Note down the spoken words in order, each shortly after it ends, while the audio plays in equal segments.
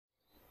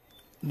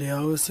They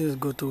always say it's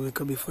good to wake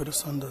up before the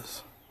sun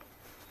does.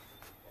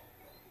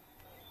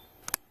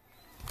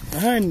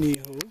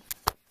 Anywho,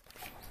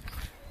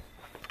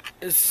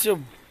 it's your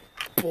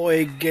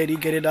boy Getty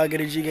Dog,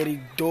 Getty G, Getty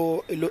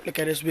Do. It looked like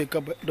I just wake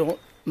up, but don't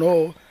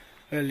know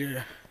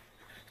earlier.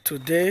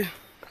 Today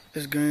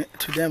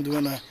I'm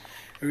doing a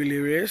relay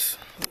race.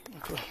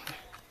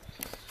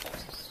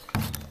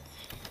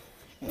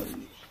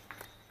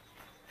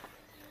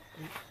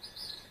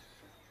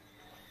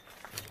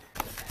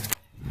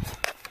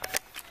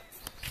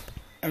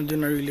 I'm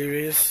doing a relay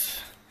race,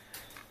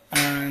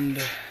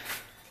 and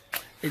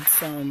it's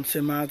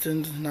St.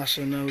 Maarten's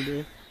National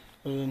Day.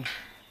 You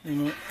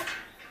know,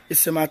 it's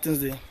St. Maarten's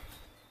Day.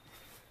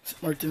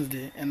 St. Maarten's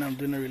Day, and I'm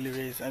doing a relay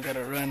race. I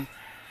gotta run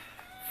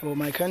for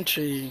my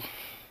country.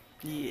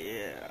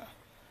 Yeah,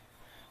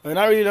 but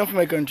not really done for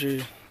my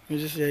country.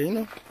 It's just, yeah, you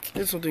know,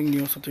 it's something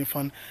new, something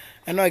fun.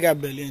 I know I got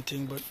barely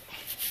anything, but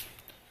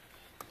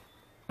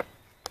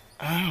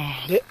I don't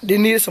know. They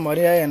needed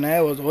somebody, and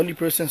I was the only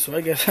person, so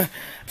I guess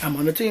I'm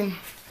on the team.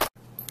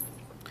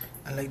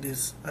 I like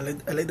this. I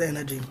like the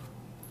energy.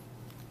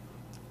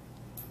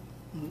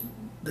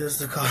 There's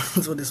the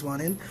comments for this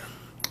morning.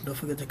 Don't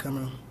forget the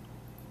camera.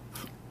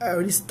 I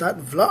already start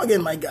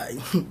vlogging, my guy.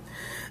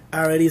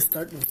 I already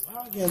start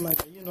vlogging, my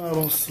guy. You know I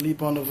don't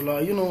sleep on the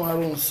vlog. You know I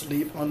don't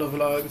sleep on the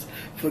vlogs.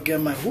 Forget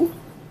my who?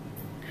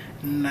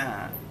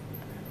 Nah,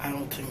 I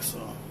don't think so.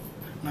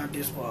 Not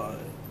this part.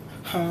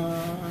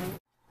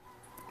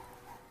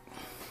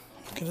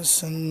 Look at the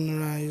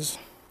sunrise.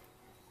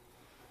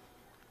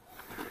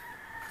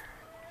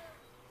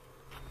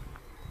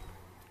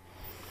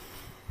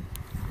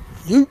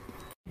 You.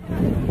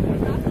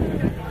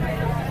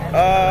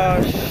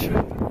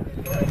 Shoot.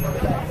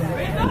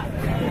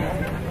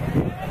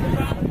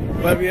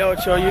 Well, we out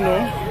here, you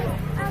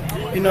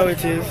know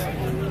it is.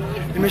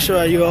 Let me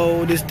show you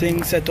how this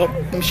thing set up.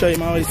 Let me show you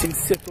how this thing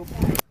set up.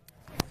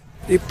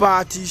 The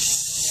party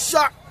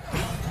shot.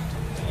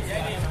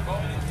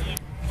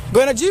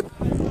 Going to Jeep?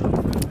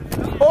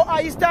 Oh,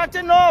 are you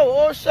starting now?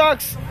 Oh,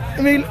 shucks.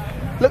 I mean,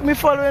 look me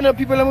following the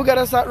people and we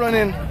gotta start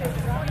running.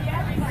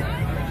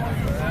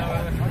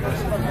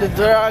 The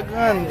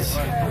dragons.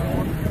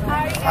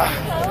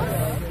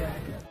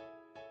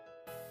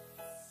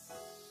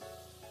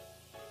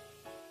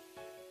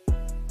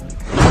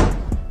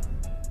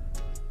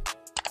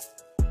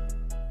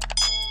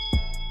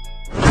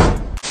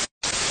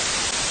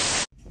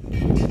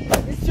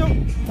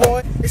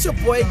 It's your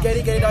boy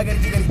Getty Dog,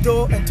 Getty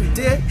Do, and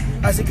today,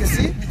 as you can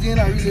see, we're doing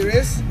a relay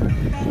race.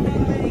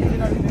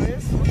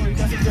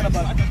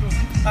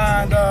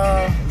 And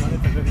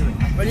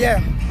but yeah,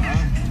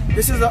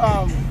 this is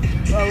a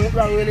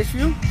relay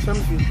field. Show me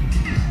field.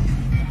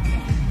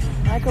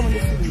 I come in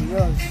this field,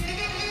 yours.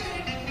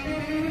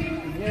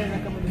 Yeah, I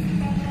come in this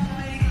field.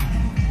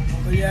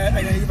 But yeah,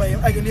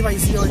 I can leave you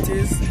see how it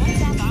is,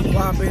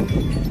 what happened.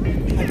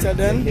 Until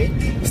then,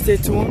 stay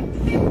tuned.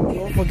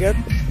 Don't forget.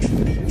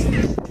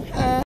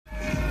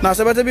 Now,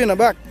 so better be in the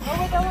back.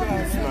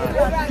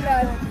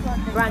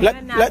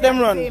 Let them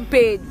run.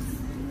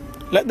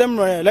 Let them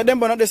run. Yeah. Let them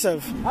burn up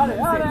themselves. Let me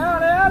go,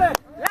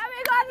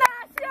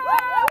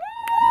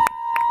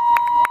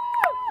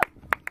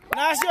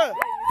 Nasio.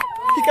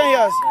 He can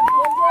hear us.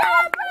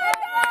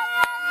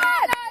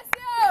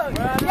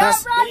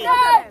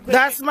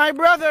 That's my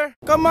brother.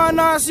 Come on,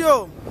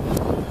 Nasio.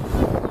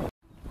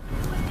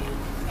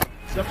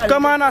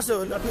 Come on,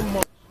 Nasio.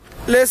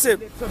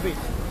 Listen.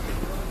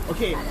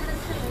 Okay.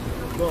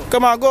 Go.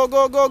 Come on,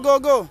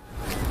 go.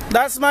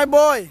 That's my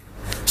boy.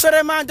 So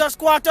the man just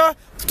quarter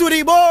to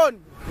the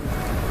bone.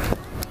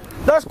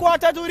 Just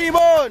quarter to the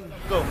bone.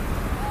 Go.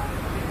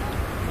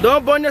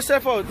 Don't burn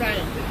yourself out. I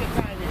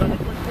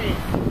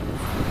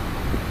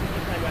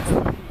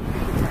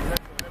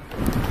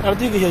don't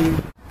think you hear you.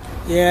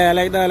 Yeah,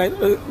 like that, like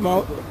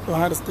mouth. I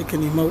had to stick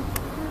in your mouth.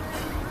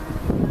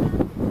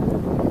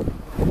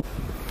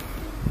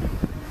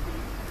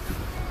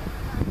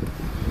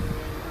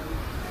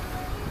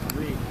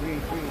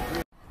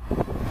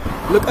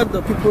 Look at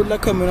the people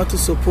that come out to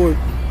support.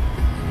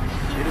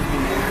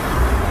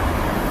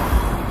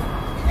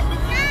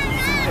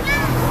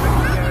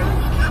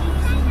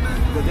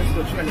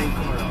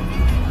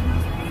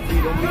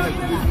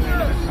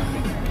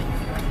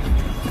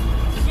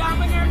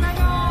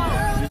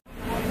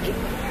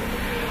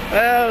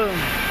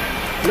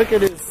 Look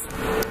at this.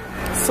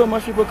 So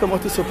much people come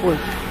out to support.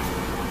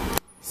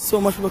 So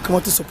much people come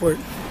out to support.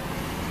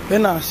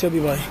 Then nah, see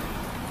your boy.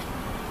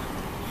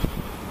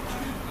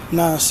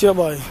 Nah, see your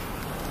boy.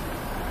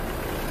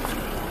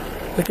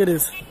 Look at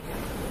this.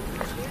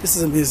 This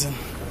is amazing.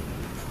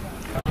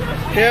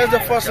 Here's the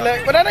first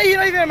leg. But I know he's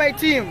not even my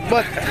team.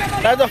 But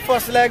that's the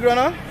first leg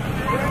runner.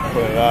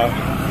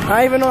 I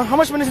don't even know. How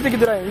much money did you think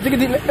you did? You think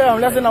you did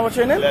less than our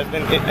training? Less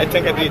than, I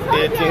think I did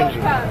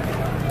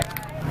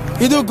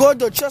 18. You do good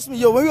though. Trust me,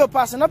 yo. When we were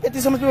passing up,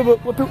 so much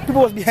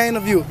people was behind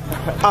of you.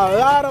 A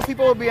lot of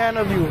people were behind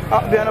of you.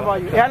 Behind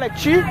of you. You had like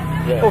 3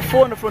 or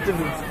 4 in the front of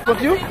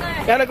you. You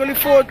had like only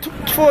 3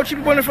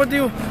 people in front of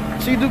you.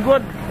 So you do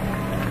good.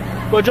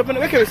 Go jump in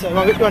the car, sir. You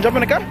want to jump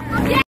in the car?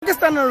 Yeah. Just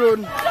stand on the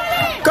road.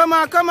 Come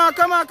on, come on,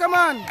 come on, come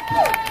on.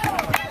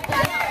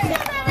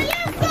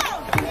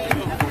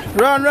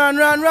 Run, run,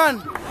 run,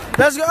 run.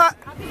 Let's go. Nah,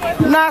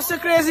 that's so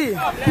crazy.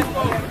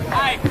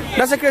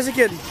 That's a crazy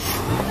kid.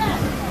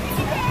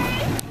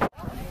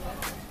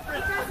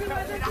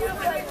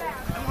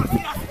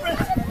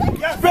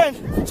 Sprint,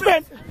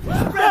 sprint,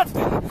 sprint,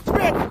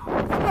 sprint,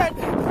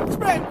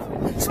 sprint,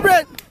 sprint,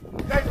 sprint.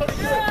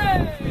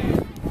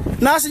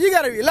 Now, so you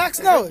gotta relax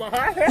now.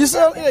 You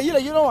so you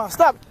don't want to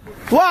stop.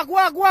 Walk,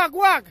 walk, walk,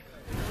 walk.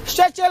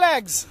 Stretch your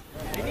legs.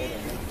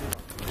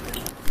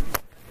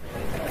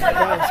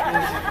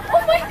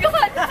 Oh my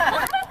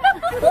God!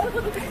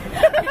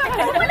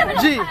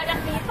 G,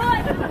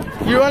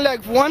 you're on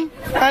leg 1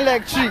 and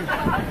leg 3.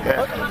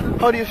 Yeah.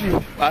 How do you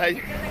feel?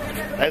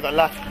 That's a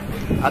lot. I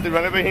have to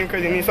run over him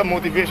because he needs some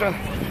motivation.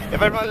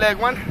 If I run leg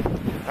 1,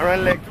 I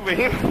run leg 2 with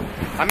him.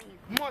 I mean,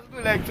 you must do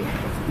leg 2.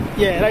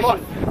 Yeah,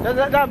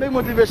 that's big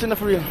motivation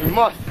for real. You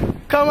must.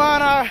 Come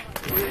on,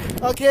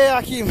 okay,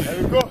 Hakeem.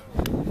 There we go.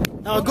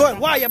 Now good.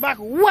 Wow, your back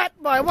wet,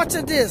 boy.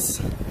 What's this?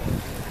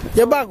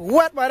 Your back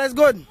wet, boy. That's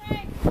good.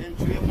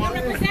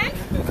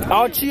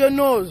 Out to your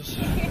nose.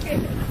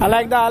 I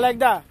like that. I like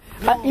that.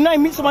 You know, I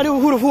meet somebody who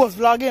was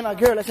vlogging, a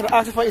girl. I should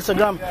ask her for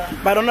Instagram,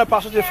 but I don't know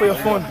password for your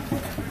phone.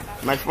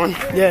 My phone?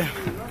 Yeah.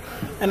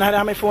 And I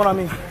have my phone on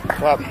me.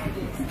 What?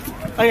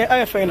 I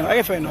can find now. I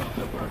can find now.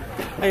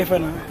 I can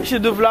find now. You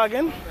should do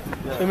vlogging.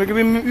 So we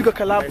could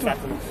collab too.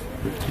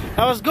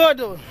 That was good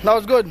though. That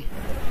was good.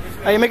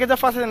 And you make it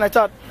faster than I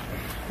thought.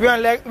 We are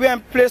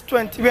in place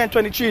 20. We are in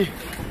 23.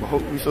 Oh,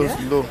 we so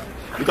slow.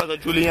 Because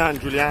of Julian.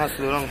 Julian has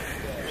slow down.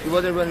 She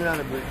wasn't running on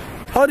the bridge.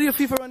 How do you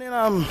feel for running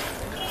How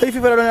do you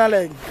feel for running a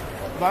leg?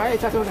 But I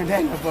thought I was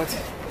dead, but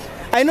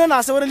I know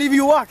now, so I want to leave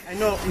you walk. I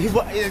know.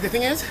 The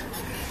thing is,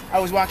 I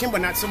was walking,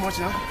 but not so much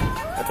now.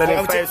 I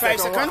would take 5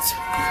 seconds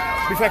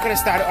before I could have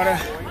started other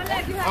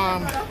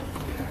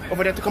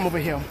over there to come over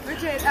here.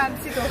 Richard,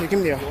 sit up. Take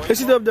him there. Let's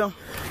sit up down.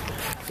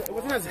 So it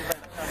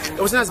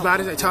wasn't as bad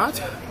as I thought.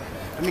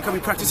 I mean, we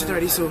practiced it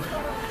already, so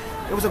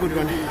it was a good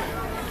run.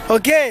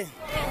 Okay.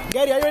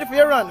 Gary, are you ready for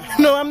your run?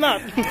 No, I'm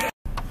not.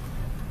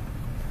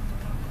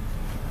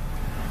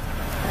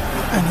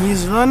 And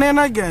he's running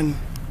again.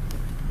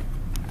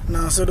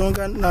 Nah, so don't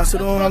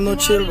have no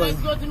chill, boy. Let's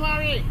go,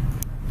 Timari.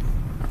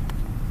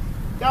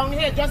 Down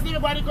here, just leave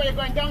your body go. You're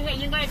going down here.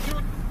 You're going to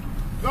shoot.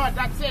 Good,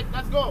 that's it.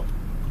 Let's go.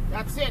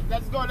 That's it.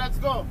 Let's go. Let's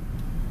go.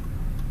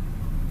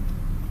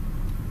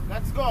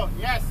 Let's go.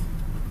 Yes.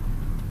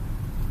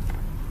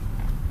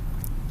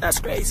 That's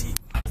crazy.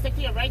 Stick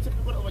to your right so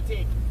people don't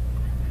overtake.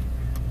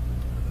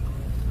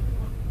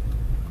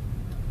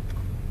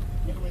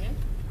 You coming in?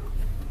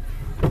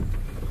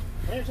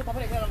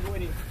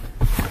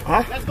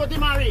 Huh? Let's go,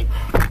 Timari.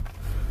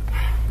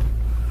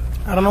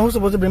 I don't know who's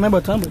supposed to bring my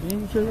baton, but you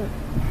ain't sure that.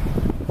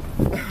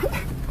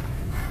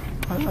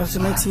 I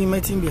see my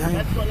team behind.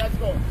 Let's go, let's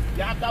go.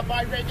 You have that boy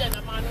right there,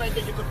 the man right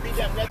there, you could beat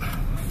them.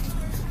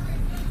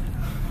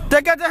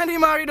 Take it handy,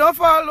 Mari, don't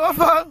fall, don't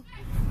fall.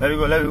 Let me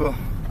go, let me go.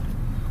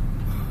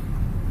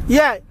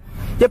 Yeah,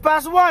 you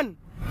pass 1.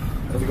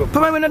 Let's go.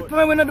 Put my window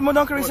the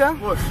Modon Carissa.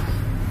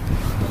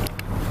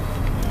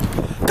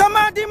 Come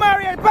on,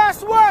 Dimari, you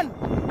pass 1.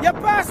 You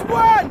pass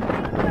 1.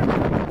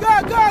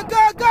 Go, go,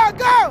 go, go,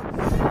 go.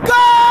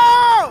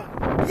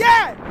 Go!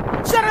 Yeah!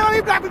 Shut up,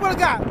 we black people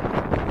got.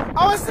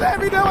 Our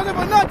slavery day wasn't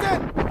for nothing.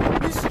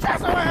 We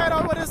stress our head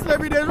out with the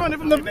slavery days running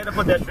from the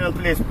pedestrian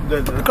place.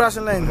 The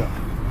crossing line.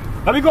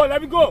 Let me go,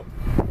 let me go.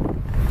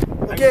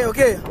 Okay,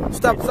 okay.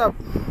 Stop, stop.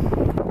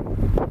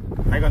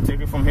 I can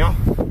take it from here.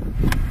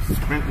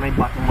 Sprint my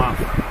bottom off.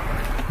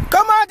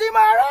 Come on,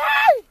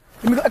 Dimari!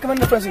 Let me go, come on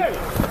the person.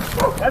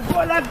 Let's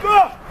go, let's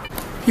go!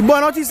 He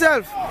burn out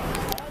himself.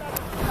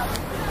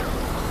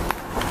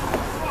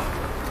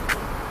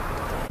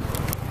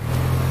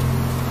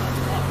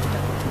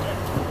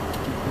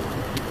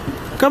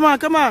 Come on,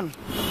 come on.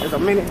 There's a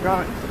minute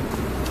gone.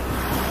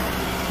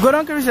 Go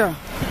down, Carissa.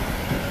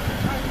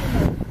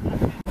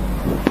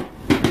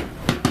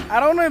 I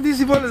don't know if these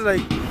people is like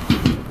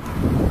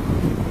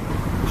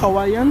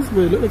Hawaiians, but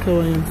they look like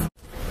Hawaiians.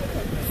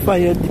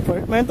 Fire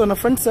department on the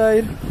front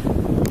side.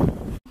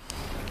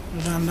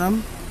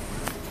 Random.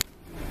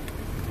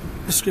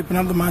 They're scraping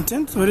up the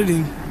mountains. What are they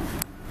doing?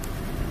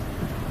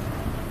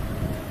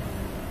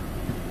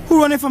 Who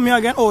running from here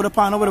again? Oh, the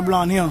pan over the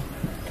blonde here.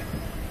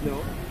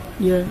 No.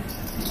 Yeah.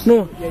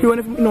 No, he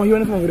went from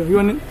over there.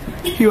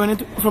 He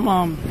went from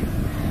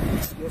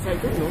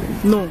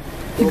No.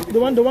 The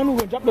one who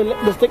dropped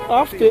the stick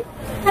off to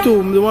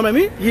the one by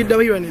me, he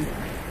went in.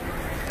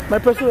 My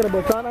person with a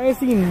button, I ain't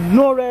seen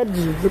no red.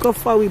 Look how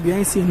far we be, I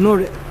ain't seen no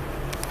red.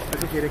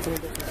 That's okay, that's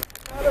okay.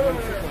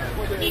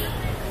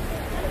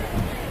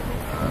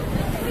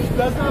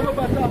 Does not have a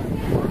button.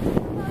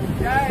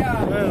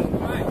 Yeah.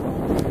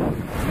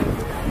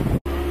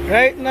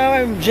 Right now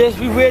I'm just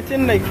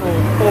waiting like for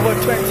over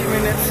 20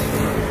 minutes.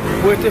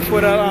 Waiting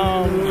for the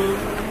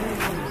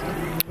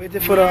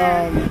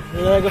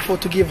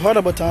to give her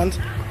the buttons,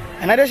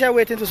 and I just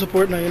waiting to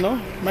support now. You know,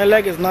 my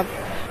leg is not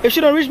If she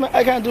don't reach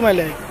I can't do my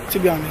leg, to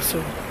be honest.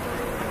 So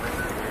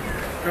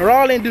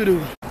rolling doo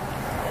doo.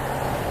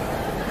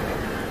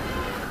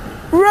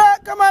 Right,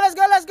 come on, let's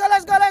go, let's go,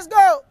 let's go, let's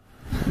go.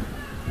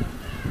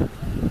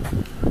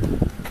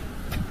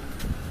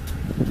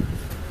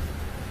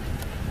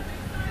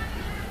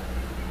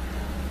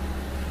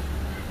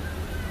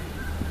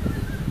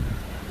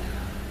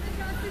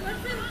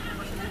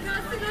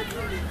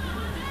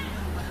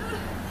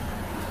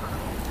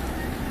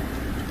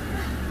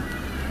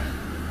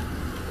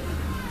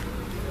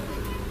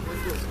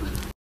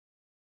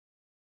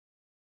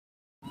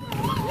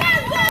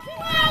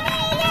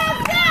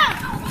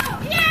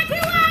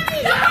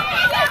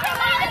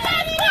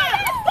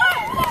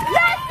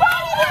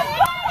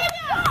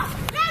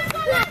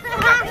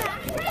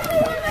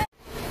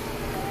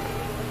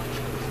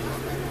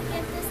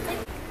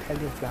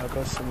 Vlog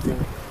or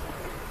something.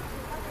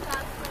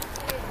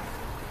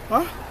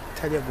 Huh?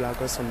 Tell your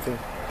vlog or something.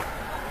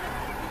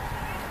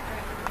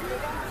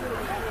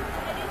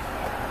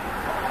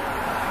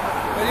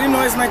 Well, you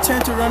know, it's my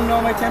turn to run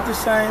now, my time to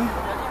shine.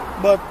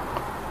 But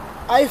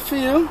I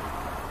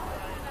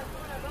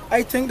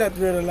think that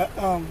we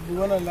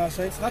won the last,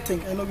 right?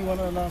 I know we won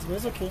the last, but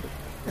it's okay.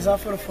 It's all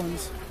for the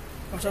funds.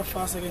 Watch how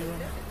fast I can run.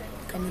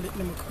 Come in,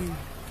 I'm a queen.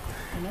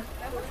 You know?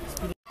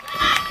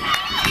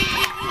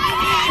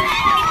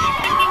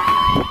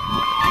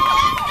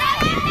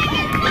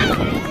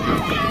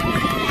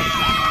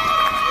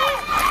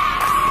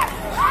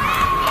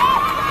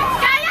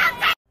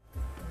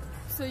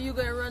 So you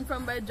gonna run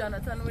from by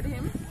Jonathan with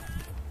him?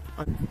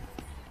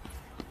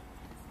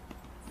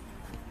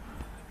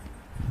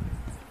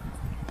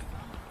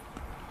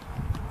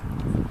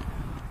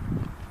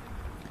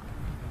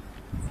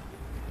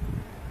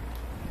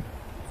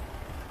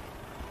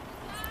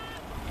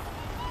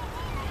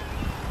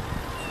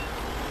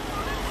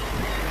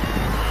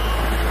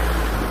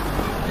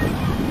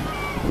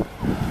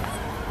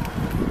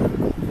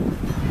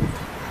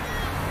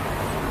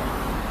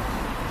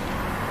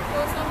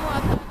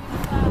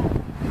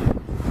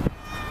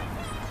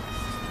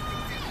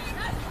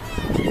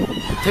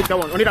 Take that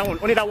one, only that one,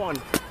 only that one.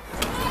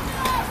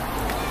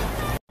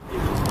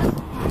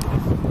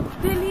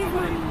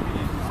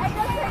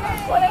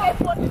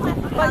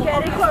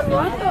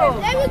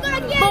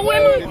 But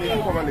when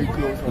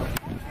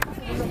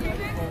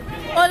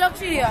oh, look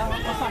here.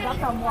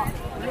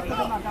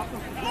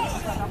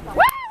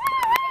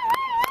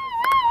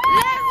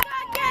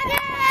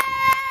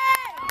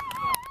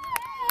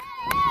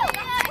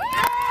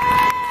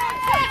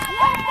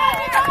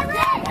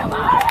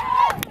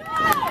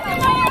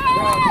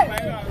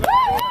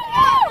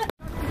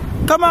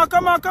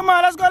 Come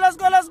on, let's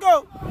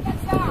go.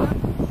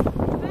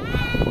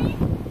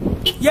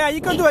 Yeah,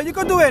 you can do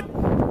it.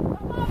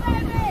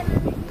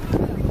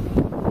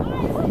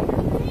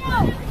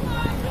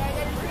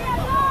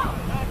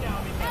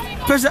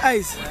 Close your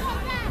eyes.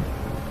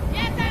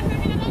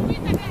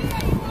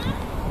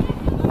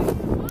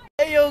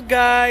 Hey yo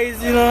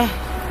guys, you know,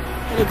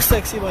 I look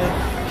sexy,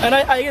 man. And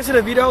I can see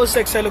the video how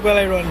sexy I look while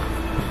I run.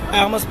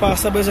 I almost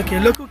passed her, but it's okay.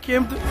 Look who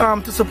came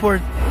to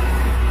support.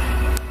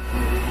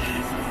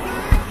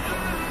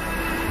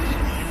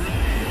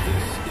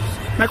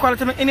 My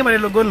quality make anybody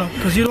look good now,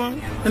 because you don't,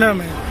 you know,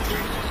 man.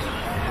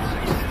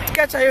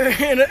 Catch you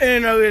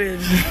in a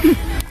village.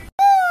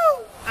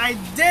 I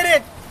did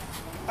it!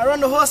 I run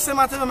the whole Sint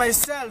Maarten by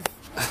myself.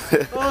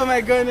 Oh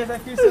my goodness, I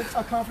feel so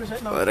accomplished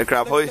right now. What the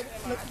crap, boy?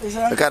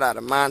 Look at that,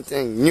 the man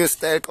thing. New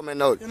style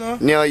coming out. You know?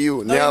 Near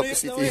you, near the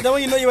city. That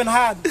one you know you went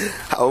hard.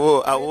 I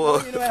will.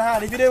 You know went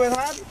hard. If you didn't went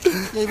hard,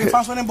 you can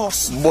pass one in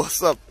boss.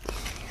 Boss up.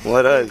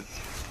 What else?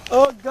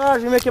 Oh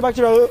gosh, we make it back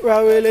to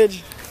our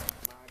village.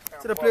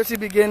 To the place we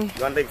begin.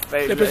 The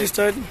place we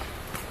start.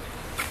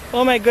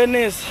 Oh my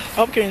goodness.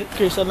 Okay,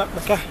 so lock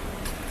the car.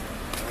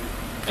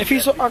 I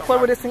feel so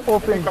awkward with this thing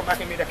open. Come back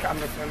and meet the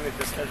camera and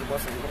just catch the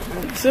bus.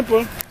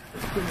 Simple.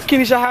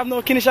 Kinisha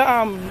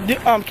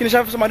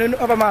have somebody who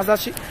have a Mazda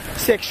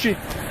CX-3.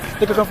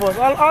 They could come for us.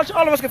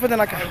 All of us can fit in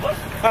that car.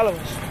 All of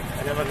us.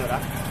 I never know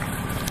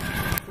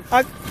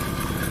that.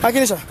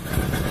 Kinisha.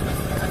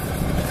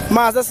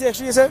 Mazda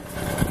CX-3, you said?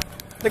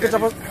 They could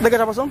drop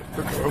us some?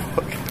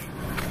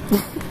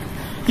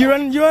 You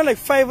run like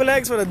 5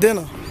 legs for the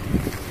dinner.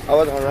 I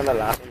was gonna run the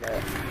last one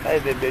there. That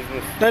is the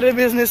business. That is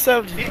business,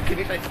 sir. Can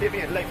you like save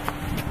me a leg?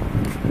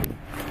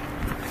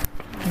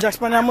 Jack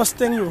Spaniel must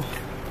sting you.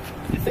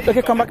 They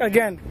can come back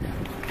again.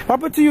 What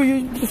happened to you?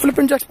 You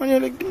flipping Jack Spaniel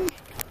like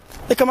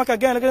they come back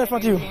again, look at that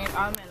front of you.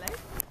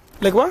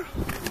 Like what?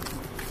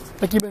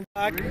 Like you've been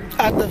back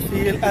at the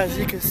field, as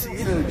you can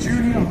see.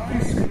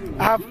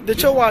 I have the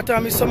chill water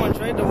on me so much,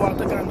 right? The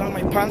water going down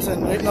my pants,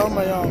 and right now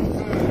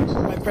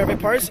my private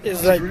parts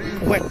is like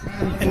wet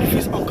and it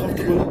feels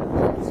uncomfortable.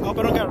 I hope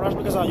I don't get rushed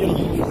because I, you know.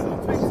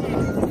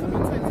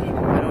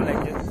 I don't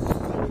like it.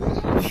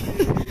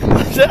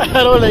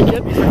 I don't like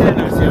it.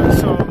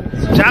 So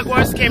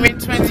Jaguars came in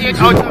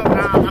 28 out of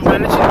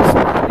umbrella chips. I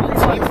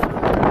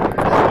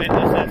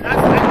don't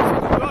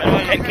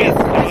like it.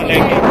 I don't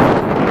like it.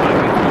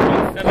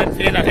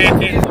 17 or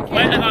 18.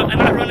 Why am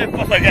I running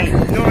for again?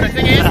 No, the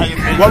thing is,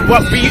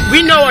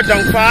 we know our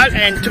downfall,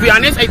 and to be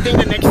honest, I think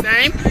the next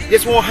time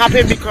this won't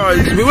happen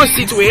because we will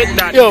see to it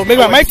that. Yo, big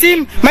man, my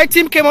team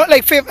came out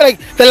like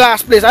the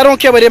last place. I don't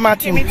care about my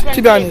team,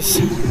 to be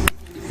honest.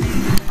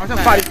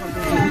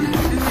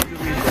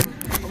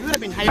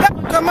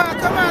 Come on.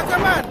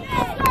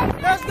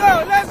 Let's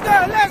go.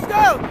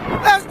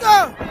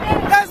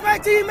 That's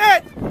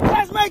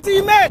my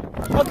teammate.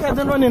 Okay,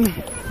 then run in.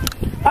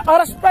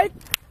 Out of spike,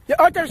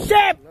 you're out of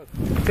shape.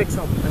 Fix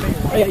up.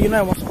 Oh yeah, you know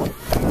I want some.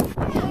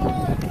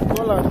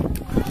 Hold on.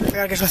 I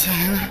gotta get some.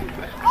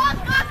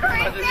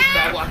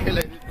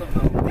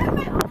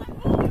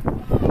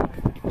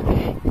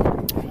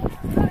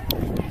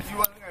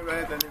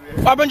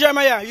 What happened,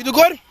 Jeremiah? You do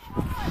good?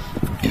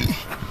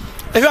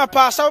 If you want to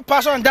pass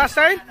out on that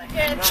side.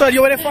 So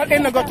you want to fall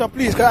in the gutter,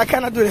 please, because I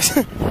cannot do this.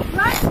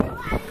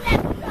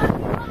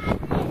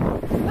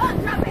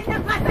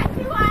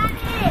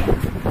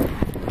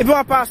 If you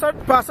want to pass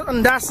out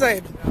on that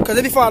side. Because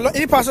if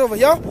you pass over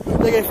here,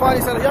 you can fall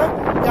inside here.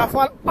 You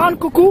fall on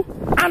cuckoo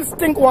and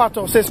stink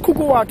water. So it's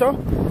cuckoo water,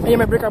 and you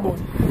may break a bone.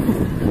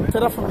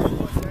 Take that from me.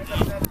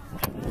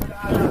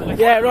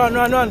 Yeah, run.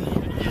 I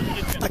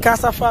can't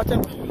stop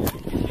farting.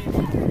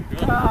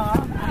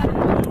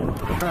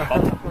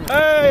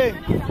 Hey!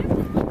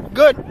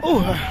 Good. Ooh.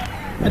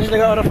 I just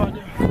got out of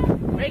farting.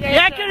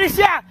 Yeah,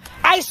 Kirisha!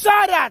 I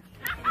saw that!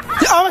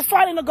 You almost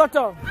fall in the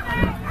gutter.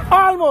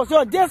 Almost.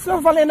 Yo, just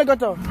fall in the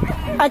gutter.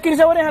 I can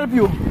say, what to help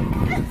you?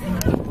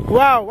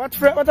 Wow, what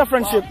a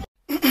friendship.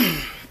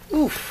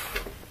 Oof.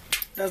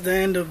 That's the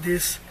end of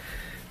this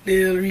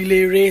little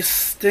relay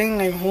race thing.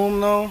 I'm home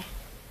now.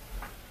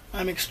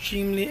 I'm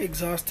extremely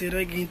exhausted.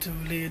 I'm going to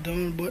lay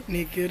down butt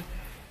naked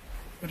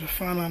with a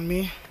fan on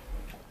me.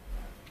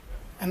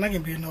 I'm not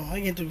going to be now.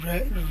 I'm going to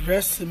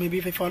rest. Maybe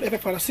if I fall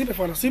asleep,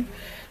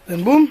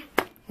 then boom,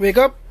 wake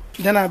up,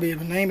 then I'll be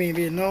able. I ain't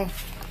be able now.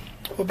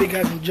 Hope you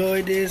guys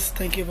enjoyed this.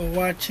 Thank you for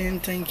watching.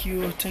 Thank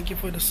you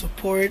for the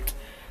support.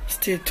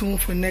 Stay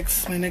tuned for my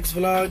next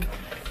vlog.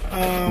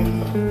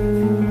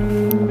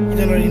 You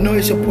don't already know,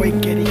 it's your boy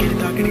Getty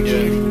Dog Getty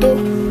Joy.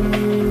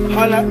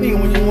 Holla at me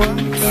when you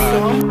want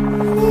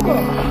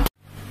some.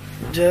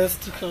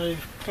 Just to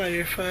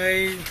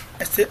clarify,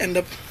 I still end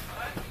up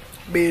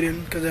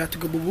bathing because I have to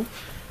go boo-boo.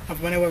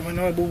 Whenever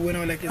I boo-boo,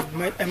 like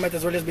I might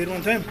as well just bathe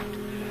one time.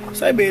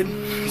 So I bathe.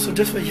 So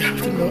just for you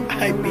to know,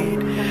 I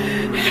bathe.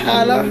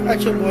 Holla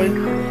at your boy.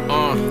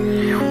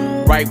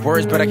 Right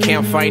words, but I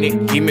can't find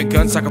it. Give me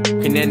guns, I can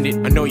fucking end it.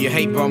 I know you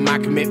hate, but my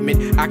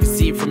commitment, I can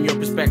see it from your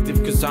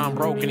perspective. Cause I'm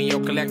broken in your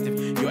collective.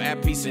 You're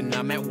at peace and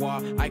I'm at war.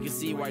 I can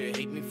see why you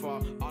hate me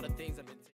for all the things I've been